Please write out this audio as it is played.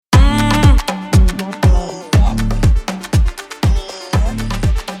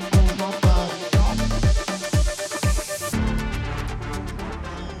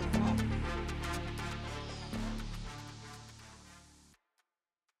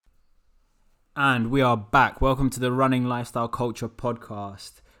And we are back. Welcome to the Running Lifestyle Culture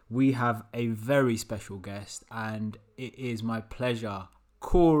podcast. We have a very special guest, and it is my pleasure.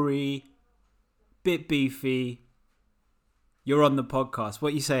 Cory, bit beefy, you're on the podcast.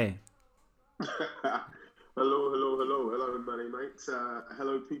 What are you saying? Hello, Manny, mate.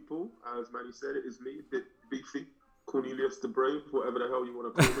 Hello, people. As Manny said, it is me, bit beefy, Cornelius the Brave, whatever the hell you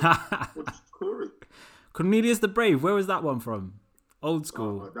want to call me. What's Cory? Cornelius the Brave, where was that one from? Old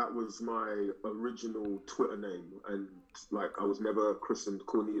school. That was my original Twitter name, and like I was never christened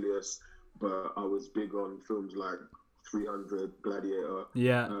Cornelius, but I was big on films like 300, Gladiator.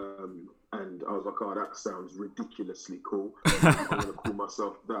 Yeah. And I was like, oh, that sounds ridiculously cool. I'm going to call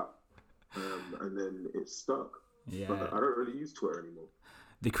myself that. And then it stuck. Yeah. But I don't really use Twitter anymore.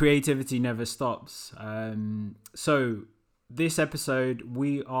 The creativity never stops. So this episode,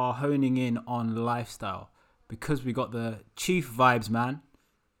 we are honing in on lifestyle because we got the chief vibes man,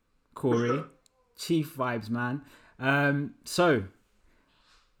 Cory. Chief vibes man. So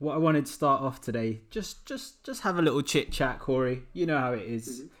what I wanted to start off today, just have a little chit chat, Cory. You know how it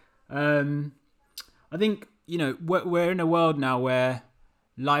is. Mm-hmm. I think, we're in a world now where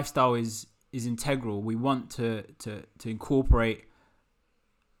lifestyle is integral. We want to incorporate,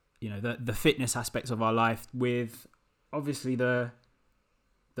 the fitness aspects of our life with obviously the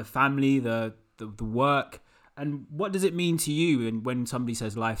family, the work. And what does it mean to you? And when somebody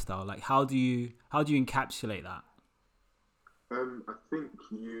says lifestyle, like how do you encapsulate that? I think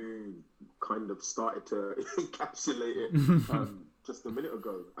you kind of started to encapsulate it just a minute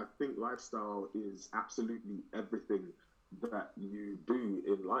ago. I think lifestyle is absolutely everything that you do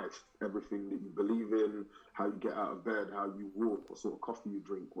in life, everything that you believe in, how you get out of bed, how you walk, what sort of coffee you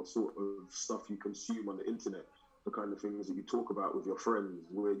drink, what sort of stuff you consume on the internet, the kind of things that you talk about with your friends,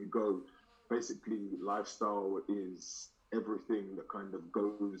 where you go. Basically, lifestyle is everything that kind of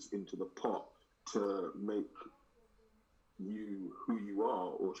goes into the pot to make you who you are,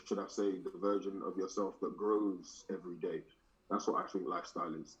 or should I say the version of yourself that grows every day. That's what I think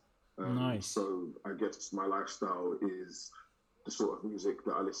lifestyle is. Nice. So I guess my lifestyle is the sort of music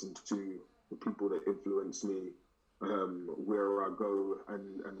that I listen to, the people that influence me, where I go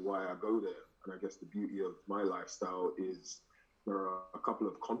and why I go there. And I guess the beauty of my lifestyle is there are a couple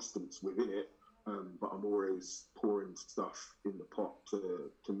of constants within it, but I'm always pouring stuff in the pot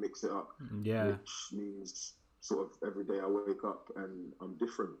to mix it up. Yeah. Which means sort of every day I wake up and I'm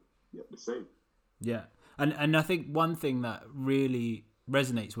different, yet the same. Yeah. And I think one thing that really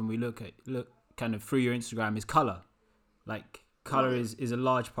resonates when we look kind of through your Instagram is color. Like color is a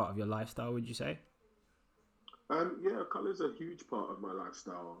large part of your lifestyle, would you say? Yeah, color is a huge part of my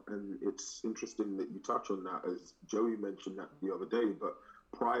lifestyle, and it's interesting that you touch on that, as Joey mentioned that the other day. But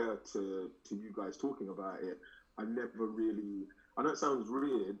prior to you guys talking about it, I never really. I know it sounds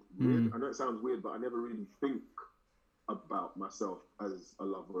weird. I know it sounds weird, but I never really think about myself as a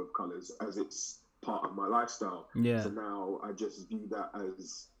lover of colors, as it's part of my lifestyle. Yeah. So now I just view that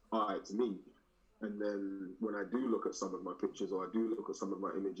as, it's me. And then when I do look at some of my pictures, or I do look at some of my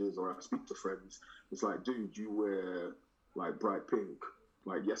images, or I speak to friends, it's like, dude, you wear like bright pink.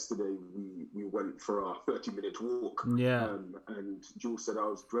 Like yesterday, we went for our 30-minute walk. Yeah. And Jules said I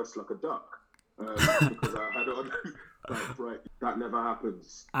was dressed like a duck because I had on like bright. That never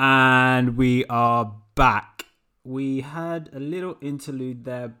happens. And we are back. We had a little interlude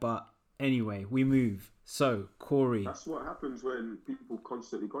there, but anyway, we move. So, Cory. That's what happens when people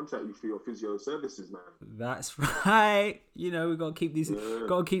constantly contact you for your physio services, man. That's right. We got to keep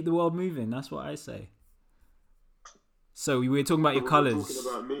got to keep the world moving. That's what I say. So, we were talking about your colours.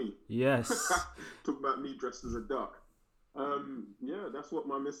 Talking about me. Yes. Talking about me dressed as a duck. Yeah, that's what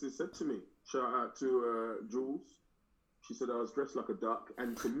my missus said to me. Shout out to Jules. She said I was dressed like a duck.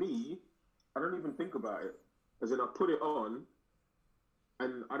 And to me, I don't even think about it. As in, I put it on,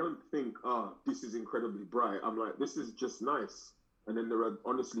 and I don't think, this is incredibly bright. I'm like, this is just nice. And then there are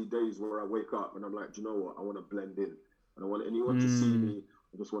honestly days where I wake up and I'm like, do you know what? I want to blend in. I don't want anyone to see me.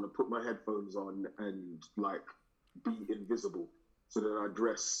 I just want to put my headphones on and like be invisible. So then I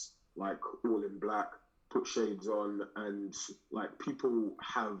dress like all in black, put shades on, and like people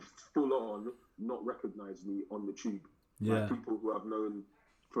have full on not recognized me on the tube. Yeah. Like people who I've known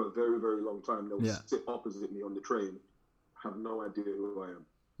for a very, very long time, they'll sit opposite me on the train, have no idea who I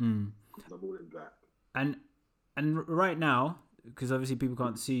am. Because I'm all in black. And right now, because obviously people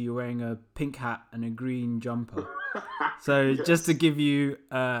can't see, you're wearing a pink hat and a green jumper. So yes. Just to give you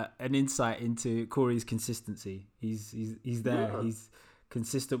an insight into Cory's consistency, he's there. Yeah. He's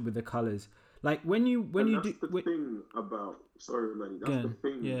consistent with the colours. Like when you that's the thing about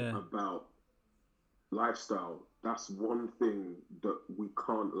lifestyle. That's one thing that we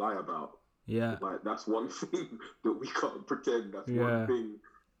can't lie about. Yeah. Like that's one thing that we can't pretend. That's one Yeah. thing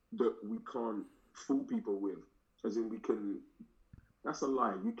that we can't fool people with. As in, we can. That's a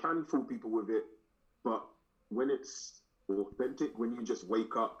lie. You can fool people with it, but when it's authentic, when you just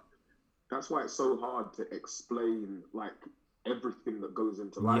wake up, that's why it's so hard to explain like everything that goes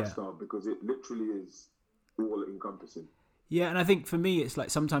into Yeah. lifestyle because it literally is all encompassing. Yeah, and I think for me, it's like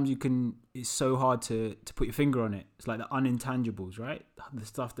sometimes it's so hard to put your finger on it. It's like the unintangibles, right? The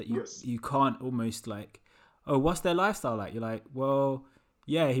stuff that Yes. you can't almost like, oh, what's their lifestyle like? You're like, well,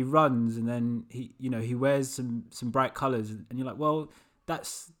 yeah, he runs and then he wears some bright colors, and you're like, well,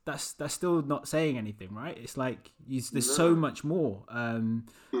 that's still not saying anything, right? It's like there's so No. much more.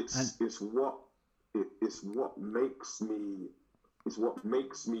 And It's what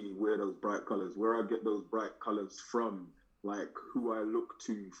makes me wear those bright colors. Where I get those bright colors from, like who I look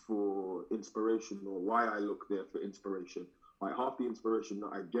to for inspiration or why I look there for inspiration. Like half the inspiration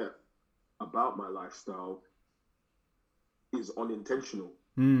that I get about my lifestyle is unintentional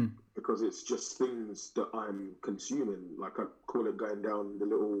mm, because it's just things that I'm consuming. Like I call it going down the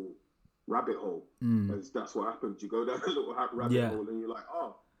little rabbit hole. mm, As that's what happens. You go down a little rabbit yeah, hole and you're like,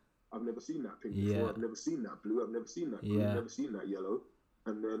 oh, I've never seen that pink before. yeah, I've never seen that blue. I've never seen that green. yeah. Never seen that yellow.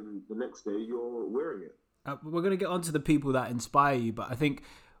 And then the next day you're wearing it. We're gonna get onto the people that inspire you, but I think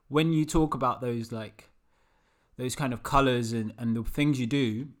when you talk about those kind of colors and the things you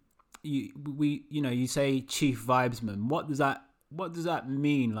do, you say chief vibesman. What does that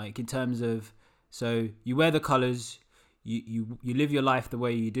mean, like in terms of, so you wear the colors, you live your life the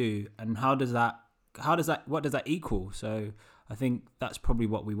way you do, and what does that equal? So I think that's probably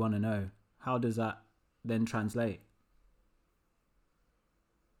what we want to know. How does that then translate?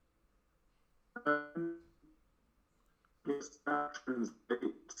 This that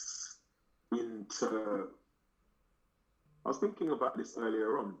translates into. I was thinking about this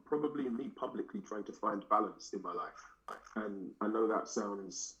earlier on. Probably me publicly trying to find balance in my life, and I know that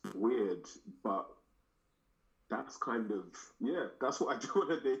sounds weird, but that's kind of that's what I do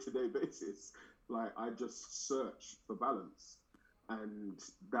on a day-to-day basis. Like I just search for balance, and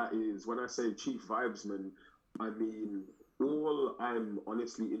that is when I say chief vibesman, I mean all I'm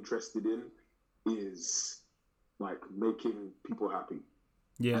honestly interested in is like making people happy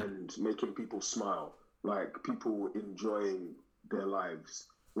Yeah, and making people smile, like people enjoying their lives.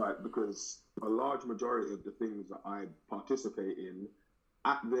 Like, because a large majority of the things that I participate in,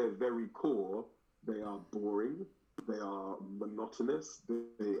 at their very core, they are boring, they are monotonous,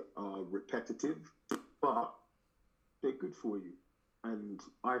 they are repetitive, but they're good for you. And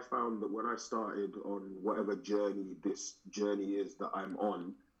I found that when I started on whatever journey this journey is that I'm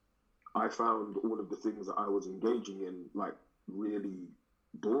on, I found all of the things that I was engaging in like really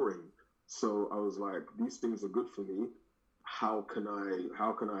boring. So I was like, these things are good for me. How can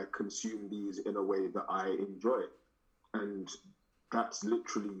I consume these in a way that I enjoy? And that's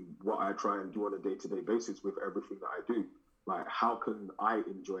literally what I try and do on a day-to-day basis with everything that I do. Like, how can I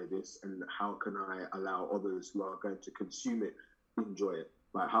enjoy this, and how can I allow others who are going to consume it enjoy it?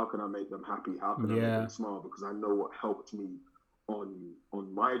 Like, how can I make them happy? How can I make yeah, them smile? Because I know what helped me on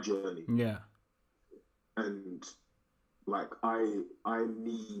my journey. yeah, And like I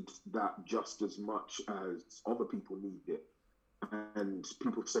need that just as much as other people need it. And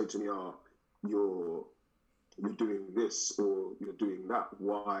people say to me, "Oh, you're you're doing this or you're doing that.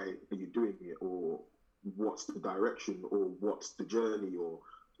 Why are you doing it? Or what's the direction? Or what's the journey? Or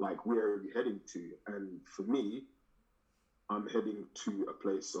like where are you heading to?" And for me, I'm heading to a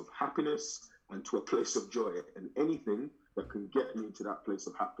place of happiness and to a place of joy. And anything that can get me to that place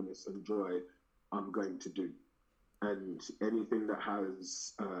of happiness and joy, I'm going to do. And anything that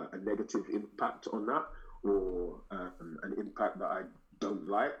has a negative impact on that, or an impact that I don't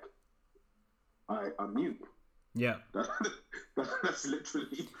like, I mute. yeah. That, that's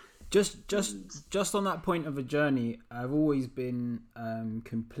literally. Just just And just on that point of a journey, I've always been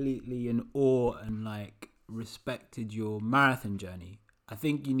completely in awe and like respected your marathon journey. I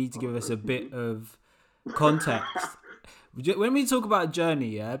think you need to give us a thank bit you. of context. When we talk about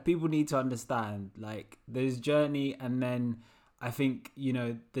journey, yeah, people need to understand like there's journey, and then I think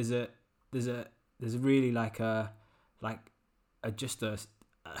there's a there's really like a just a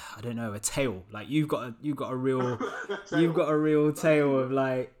I don't know, a tale. Like you've Tail. got a real Thank you, tale of man.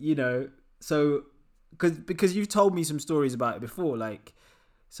 like so because you've told me some stories about it before. Like,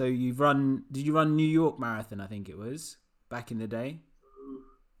 so did you run New York Marathon? I think it was back in the day.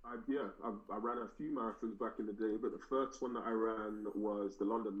 I ran a few marathons back in the day, but the first one that I ran was the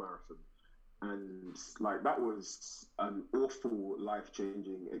London Marathon. And like that was an awful,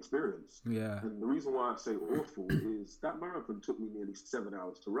 life-changing experience. Yeah. And the reason why I say awful is that marathon took me nearly 7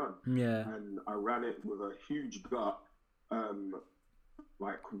 hours to run. Yeah. And I ran it with a huge gut,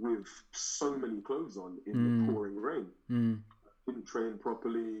 like with so many clothes on in the pouring rain. Didn't train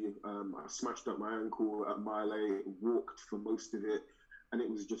properly. I smashed up my ankle at mile 8, walked for most of it, and it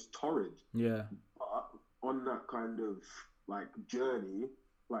was just torrid. Yeah. But on that kind of like journey,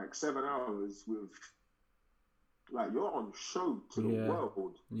 like 7 hours with, like, you're on show to the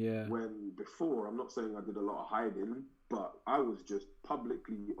world. Yeah. When before, I'm not saying I did a lot of hiding, but I was just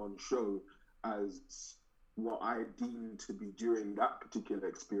publicly on show as what I deemed to be, during that particular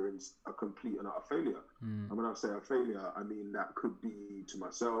experience, a complete and utter failure. And when I say a failure, I mean that could be to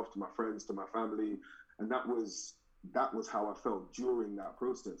myself, to my friends, to my family, and that was how I felt during that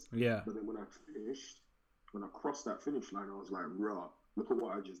process. Yeah. But then when I crossed that finish line, I was like, rah, look at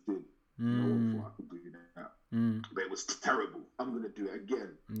what I just did. No one thought I could do that. But it was terrible. I'm going to do it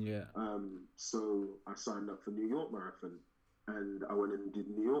again. Yeah. So I signed up for New York Marathon, and I went and did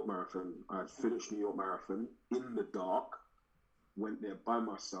New York Marathon. I finished New York Marathon in the dark, went there by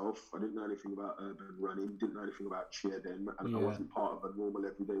myself. I didn't know anything about urban running, didn't know anything about cheer then, and I wasn't part of a normal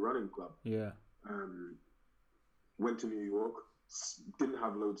everyday running club. Yeah. Went to New York, didn't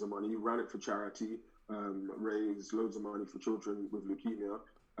have loads of money, ran it for charity, raised loads of money for children with leukemia.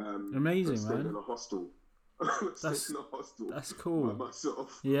 Amazing, stayed man. in a hostel. That's cool. By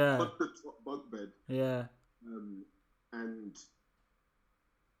myself. Yeah. On the top bunk bed. Yeah. And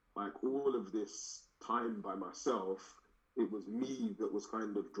like all of this time by myself, it was me that was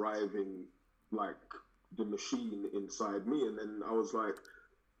kind of driving like the machine inside me. And then I was like,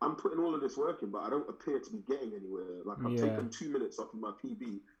 I'm putting all of this work in, but I don't appear to be getting anywhere. Like I've taken 2 minutes off of my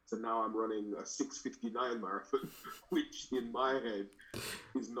PB, so now I'm running a 6:59 marathon, which in my head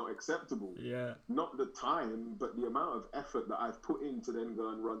is not acceptable. Yeah. Not the time, but the amount of effort that I've put in to then go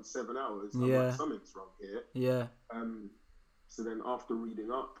and run 7 hours. I'm like, something's wrong here. Yeah. So then after reading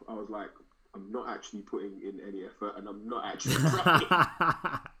up, I was like, I'm not actually putting in any effort, and I'm not actually trying.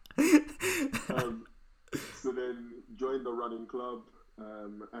 So then joined the running club.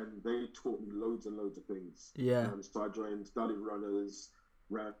 And they taught me loads and loads of things. Yeah. So I joined Study Runners,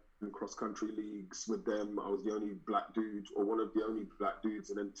 ran cross-country leagues with them. I was the only black dude, or one of the only black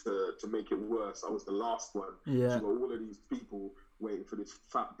dudes. And then to make it worse, I was the last one. Yeah. So all of these people waiting for this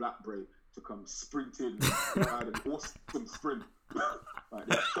fat black bray to come sprinting. I had an awesome sprint. Like,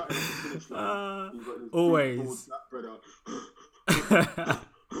 they're starting at the finish line. You've got this always big, black brother.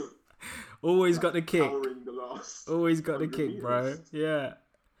 Always got the kick. Always got the kick, bro. Yeah.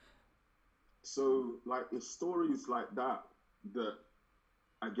 So, like, it's stories like that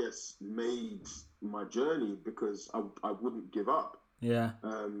I guess made my journey, because I wouldn't give up. Yeah.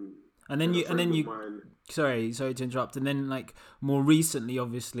 And then you. Sorry to interrupt. And then, like, more recently,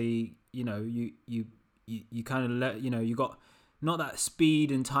 obviously, you know, you kind of you got. Not that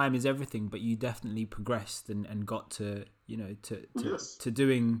speed and time is everything, but you definitely progressed and got to, you know, to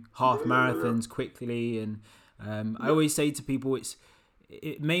doing half marathons quickly. And I always say to people,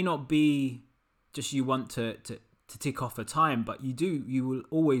 it may not be just you want to tick off a time, but you will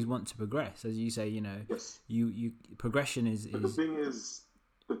always want to progress, as you say. You know, you progression is.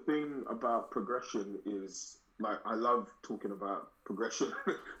 The thing about progression is, like, I love talking about progression,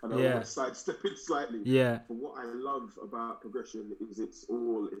 and I want to sidestep it slightly. Yeah. But what I love about progression is it's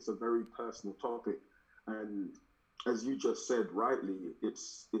a very personal topic, and as you just said rightly,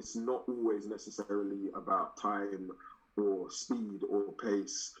 it's not always necessarily about time or speed or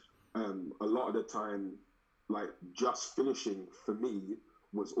pace. A lot of the time, like, just finishing for me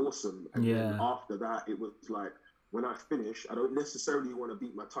was awesome, and then after that, it was like, when I finish, I don't necessarily want to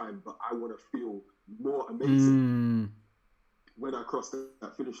beat my time, but I want to feel more amazing when I cross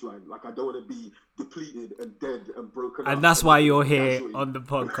that finish line. Like, I don't want to be depleted and dead and broken up. And that's why you're here on the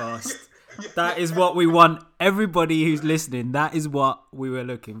podcast. That is what we want. Everybody who's listening, that is what we were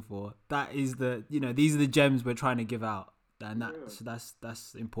looking for. That is these are the gems we're trying to give out. And so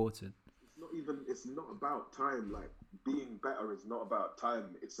that's important. It's not about time. Like, being better is not about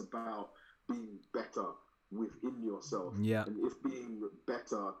time. It's about being better within yourself. Yeah. And if being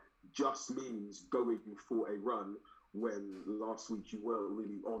better just means going for a run when last week you weren't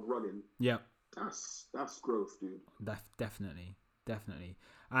really on running, that's growth, dude. Definitely.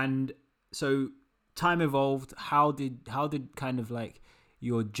 And so time evolved. How did kind of like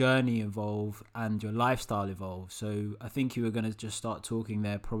your journey evolve and your lifestyle evolve? So I think you were going to just start talking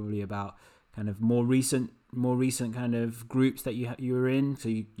there probably about kind of more recent kind of groups that you were in. So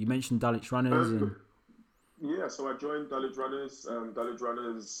you mentioned Dulwich Runners and Yeah, so I joined Dulwich Runners. Dulwich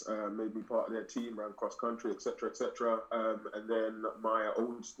Runners made me part of their team, ran cross country, etc., etc. And then my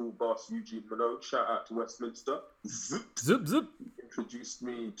old school boss, Eugene Minogue, shout out to Westminster, Zip zip. introduced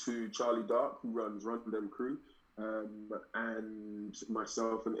me to Charlie Dark, who runs Run Them Crew. And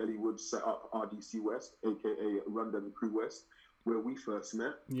myself and Ellie Wood set up RDC West, aka Run Them Crew West, where we first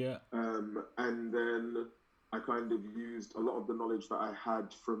met. Yeah. And then I kind of used a lot of the knowledge that I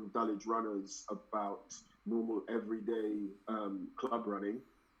had from Dulwich Runners about normal everyday club running.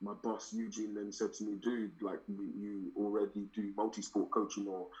 My boss Eugene then said to me, dude, like you already do multi-sport coaching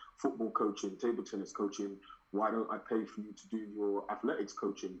or football coaching, table tennis coaching. Why don't I pay for you to do your athletics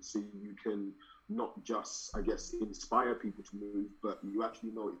coaching so you can not just, I guess, inspire people to move, but you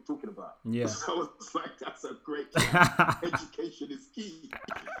actually know what you're talking about. Yeah. So I was like, that's a great education is key.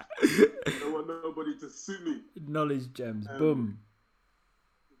 I don't want nobody to sue me. Knowledge gems. Boom.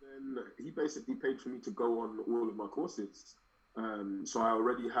 Then he basically paid for me to go on all of my courses. So I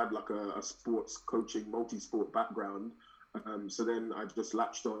already had like a sports coaching, multi-sport background. So then I just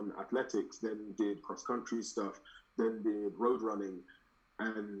latched on athletics, then did cross-country stuff, then did road running.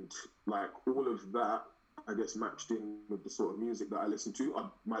 And like all of that, I guess, matched in with the sort of music that I listen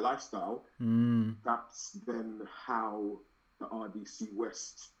to, my lifestyle. That's then how the RDC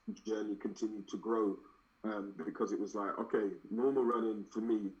West journey continued to grow. Because it was like, okay, normal running for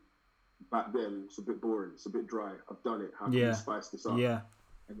me back then, it's a bit boring, it's a bit dry. I've done it. How can we spice this up? Yeah.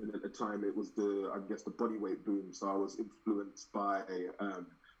 And then at the time, it was I guess the bodyweight boom. So I was influenced by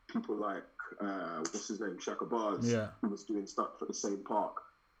people like, what's his name, Shaka Bars, who was doing stuff at the same park.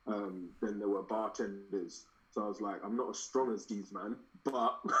 Then there were bartenders. So I was like, I'm not as strong as these, man,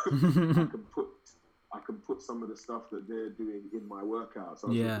 but I can put some of the stuff that they're doing in my workouts. I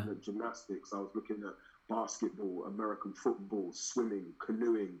was looking at gymnastics. I was looking at basketball, American football, swimming,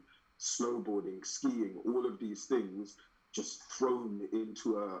 canoeing, snowboarding, skiing, all of these things just thrown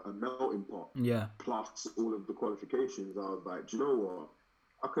into a melting pot. Yeah. Plus all of the qualifications. I was like, do you know what?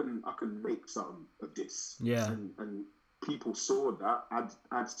 I can make some of this. Yeah. And people saw that,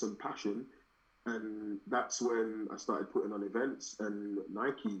 add some passion. And that's when I started putting on events, and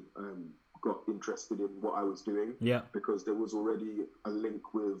Nike got interested in what I was doing. Yeah. Because there was already a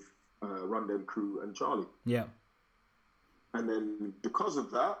link with Run Them Crew and Charlie. Yeah. And then because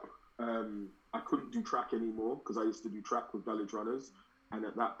of that, I couldn't do track anymore because I used to do track with Dulwich Runners. And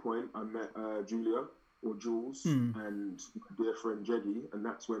at that point, I met Julia or Jules and my dear friend Jeddy, and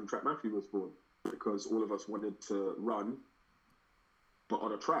that's when Trackmafia was born, because all of us wanted to run, but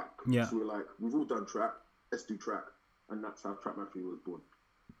on a track. Yeah. So we were like, we've all done track, let's do track. And that's how Trackmafia was born.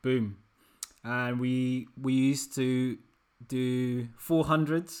 Boom. And we used to do 400s.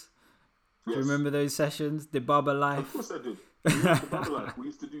 Yes. Do you remember those sessions? The Barber Life? Of course I did. The Barber Life. We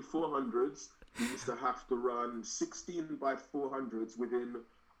used to do 400s. We used to have to run 16 by 400s within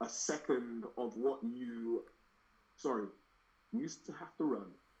a second of what you... Sorry. We used to have to run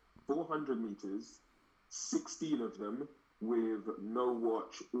 400 meters, 16 of them, with no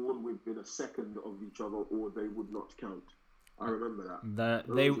watch, all within a second of each other, or they would not count. I remember that.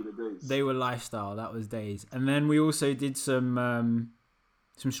 They were lifestyle. That was days. And then we also did some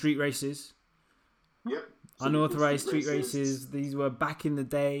street races. Yep. Unauthorized street races. These were back in the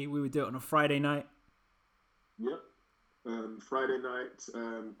day. We would do it on a Friday night. Yep. Friday night,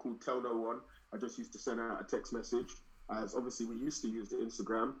 called Tell No One. I just used to send out a text message. As obviously we used to use the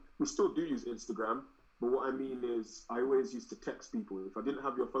Instagram. We still do use Instagram. But what I mean is, I always used to text people. If I didn't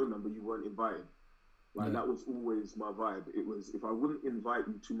have your phone number, you weren't invited. That was always my vibe. It was, if I wouldn't invite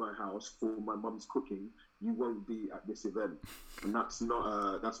you to my house for my mum's cooking, you won't be at this event. And that's not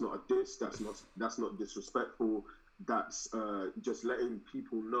a diss. That's not disrespectful. That's just letting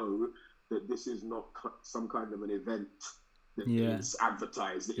people know that this is not some kind of an event that is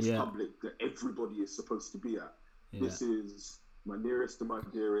advertised, that is public, that everybody is supposed to be at. Yeah. This is my nearest to my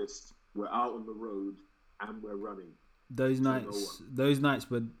dearest. We're out on the road and we're running. Those nights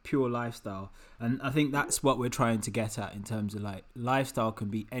were pure lifestyle, and I think that's what we're trying to get at in terms of like lifestyle can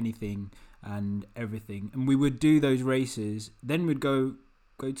be anything and everything. And we would do those races, then we'd go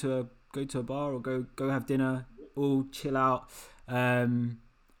to a bar or go have dinner, all chill out, and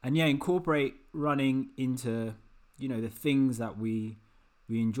incorporate running into the things that we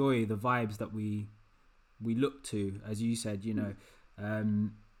enjoy, the vibes that we look to, as you said,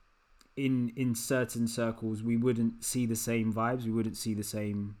 in certain circles we wouldn't see the same vibes, we wouldn't see the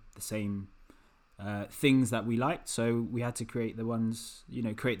same things that we liked, so we had to create the ones,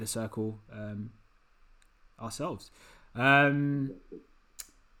 create the circle ourselves.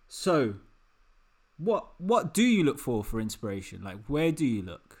 So what do you look for inspiration? Like, where do you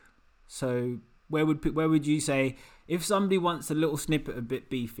look? So where would you say, if somebody wants a little snippet a bit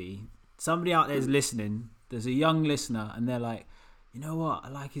beefy, somebody out there is listening, there's a young listener, and they're like, you know what, I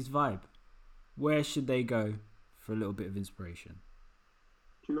like his vibe. Where should they go for a little bit of inspiration?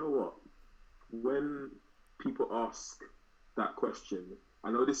 Do you know what? When people ask that question,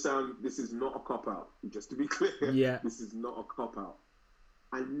 I know this is not a cop out. Just to be clear, Yeah. This is not a cop out.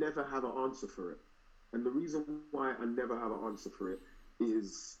 I never have an answer for it, and the reason why I never have an answer for it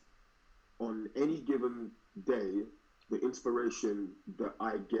is, on any given day, the inspiration that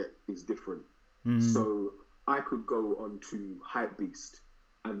I get is different. So I could go onto Hypebeast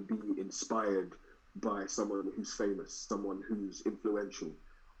and be inspired by someone who's famous, someone who's influential.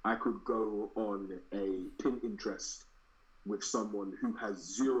 I could go on a Pinterest with someone who has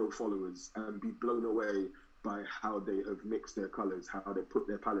 0 followers and be blown away by how they have mixed their colors, how they put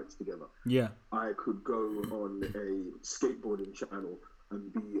their palettes together. Yeah. I could go on a skateboarding channel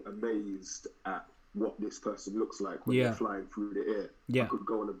and be amazed at what this person looks like when they're flying through the air. Yeah. I could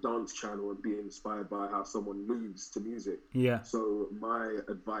go on a dance channel and be inspired by how someone moves to music. Yeah. So my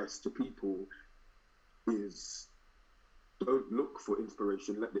advice to people is, don't look for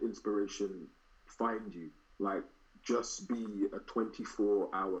inspiration. Let the inspiration find you. Like, just be a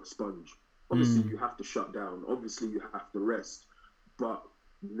 24-hour sponge. Obviously, you have to shut down. Obviously, you have to rest. But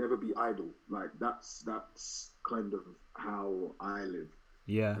never be idle. Like, that's kind of how I live.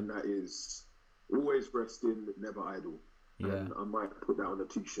 Yeah. And that is always resting, never idle. Yeah. And I might put that on a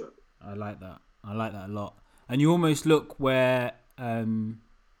t-shirt. I like that a lot. And you almost look where, I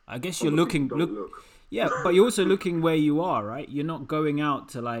guess you're looking. Look. Yeah, but you're also looking where you are, right? You're not going out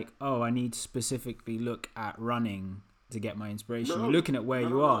to like, oh, I need to specifically look at running to get my inspiration. You're looking at where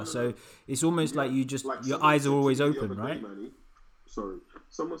you are. So it's almost like you just, like, your eyes are always open, right?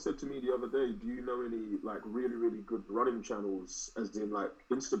 Someone said to me the other day, do you know any like really, really good running channels, as in like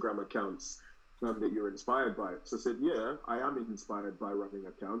Instagram accounts that you're inspired by? So I said, yeah, I am inspired by running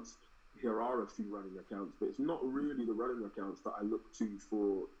accounts. Here are a few running accounts, but it's not really the running accounts that I look to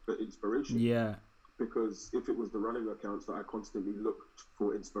for inspiration. Yeah. Because if it was the running accounts that I constantly looked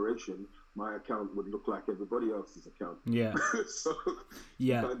for inspiration, my account would look like everybody else's account. Yeah. So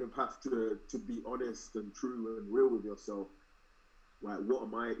you kind of have to be honest and true and real with yourself. Like, what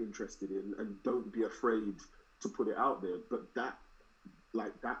am I interested in? And don't be afraid to put it out there. But that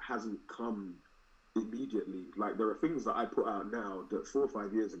hasn't come immediately. Like, there are things that I put out now that 4 or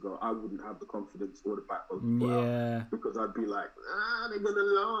 5 years ago I wouldn't have the confidence or the backbone to put out, because I'd be like, they're gonna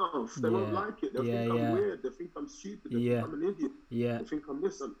laugh, they won't like it, they'll think I'm weird, they think I'm stupid, they think I'm an idiot, they think I'm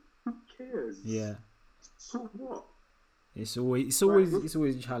this, and who cares? So what? It's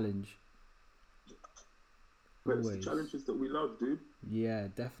always a challenge. But it's the challenges that we love, dude. Yeah,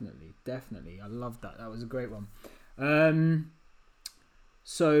 definitely. I love that. That was a great one.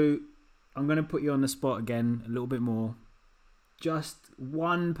 So I'm going to put you on the spot again a little bit more. Just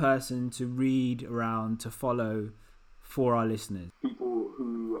one person to read around, to follow for our listeners. People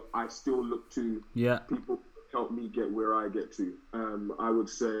who I still look to. Yeah. People who help me get where I get to. I would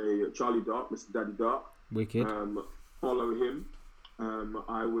say Charlie Dark, Mr. Daddy Dark. Wicked. Follow him.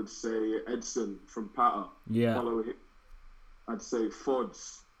 I would say Edson from Patter. Yeah. Follow him. I'd say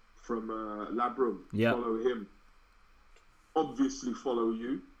Fods from Labrum. Yeah. Follow him. Obviously follow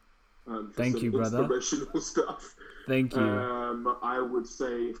you. Thank you, brother. Inspirational stuff. Thank you. I would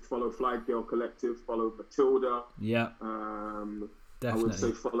say follow Fly Girl Collective. Follow Matilda. Yeah. Definitely. I would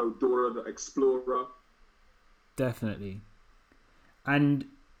say follow Dora the Explorer. Definitely. And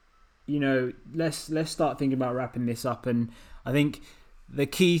let's start thinking about wrapping this up. And I think the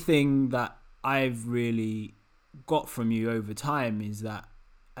key thing that I've really got from you over time is that,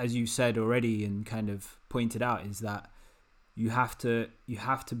 as you said already and kind of pointed out, is that you have to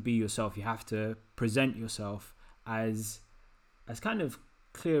be yourself. You have to present yourself as kind of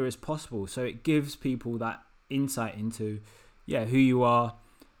clear as possible, so it gives people that insight into who you are.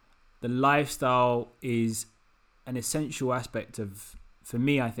 The lifestyle is an essential aspect of, for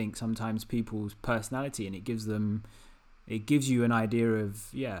me, I think, sometimes people's personality, and it gives you an idea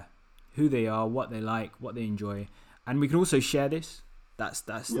of who they are, what they like, what they enjoy, and we can also share this. That's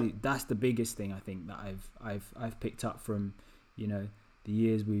the biggest thing I think that I've picked up from the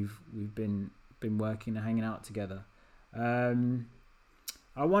years we've been working and hanging out together.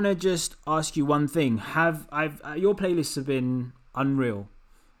 I want to just ask you one thing. Your playlists have been unreal.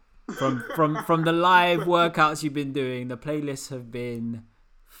 From the live workouts you've been doing, the playlists have been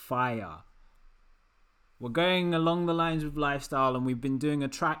fire. We're going along the lines of lifestyle, and we've been doing a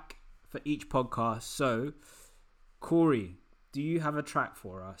track for each podcast. So, Cory, do you have a track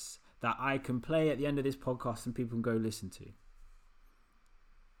for us that I can play at the end of this podcast and people can go listen to?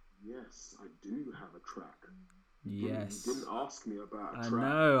 Yes. Yes, I do have a track. Yes. You didn't ask me about a track.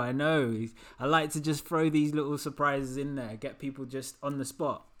 I know. I like to just throw these little surprises in there, get people just on the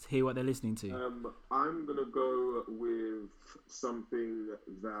spot to hear what they're listening to. I'm going to go with something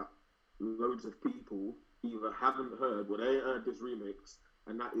that loads of people either haven't heard or they heard this remix,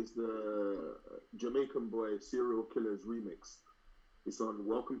 and that is the Jamaican boy Serial Killers remix. It's on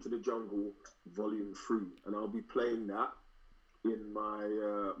Welcome to the Jungle Volume 3, and I'll be playing that in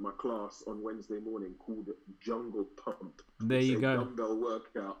my class on Wednesday morning called Jungle Pump. There you go. Dumbbell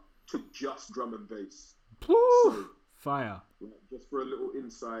workout to just drum and bass. So, fire. Just for a little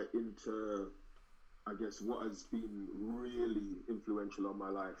insight into, I guess, what has been really influential on my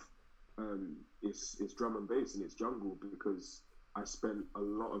life, it's drum and bass and it's jungle, because I spent a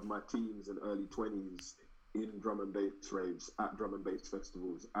lot of my teens and early 20s in drum and bass raves, at drum and bass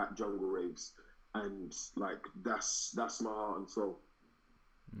festivals, at jungle raves, and like that's my heart and soul.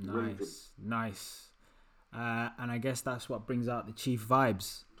 Nice. And I guess that's what brings out the chief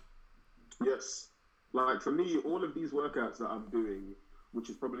vibes. Yes, like for me, all of these workouts that I'm doing, which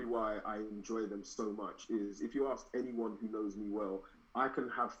is probably why I enjoy them so much, is if you ask anyone who knows me well, I can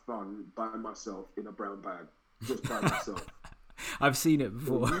have fun by myself in a brown bag, just by myself. I've seen it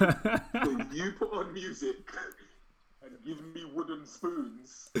before. So you put on music and give me wooden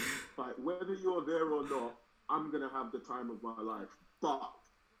spoons, like whether you're there or not, I'm gonna have the time of my life. But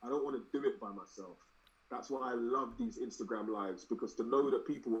I don't want to do it by myself. That's why I love these Instagram lives, because to know that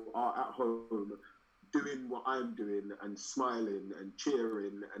people are at home doing what I'm doing and smiling and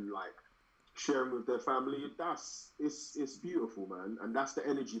cheering and like sharing with their family, it's beautiful, man. And that's the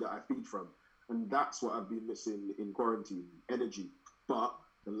energy that I feed from. And that's what I've been missing in quarantine, energy. But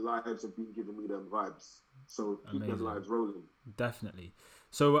the lives have been giving me them vibes. So keep them lives rolling. Definitely.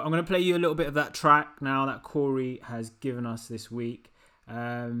 So I'm going to play you a little bit of that track now that Cory has given us this week.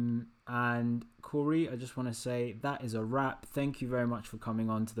 And Cory, I just want to say that is a wrap. Thank you very much for coming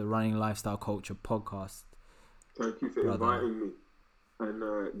on to the Running Lifestyle Culture podcast. Thank you for inviting me. And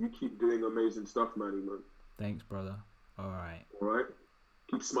you keep doing amazing stuff, man. Thanks, brother. All right.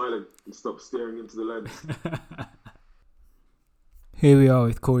 Keep smiling and stop staring into the lens. Here we are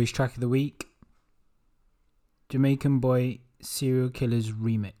with Cory's track of the week. Jamaican Boy Serial Killers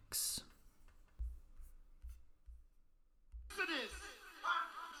remix.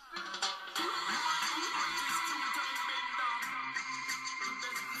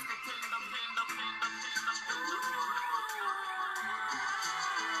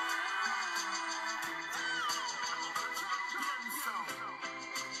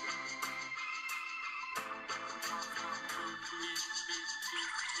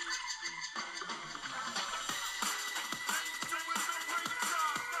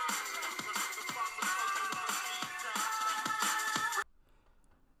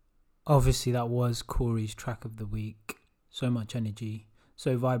 Obviously, that was Cory's track of the week. So much energy,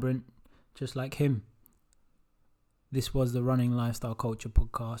 so vibrant, just like him. This was the Running Lifestyle Culture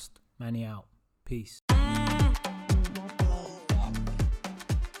podcast. Manny out. Peace.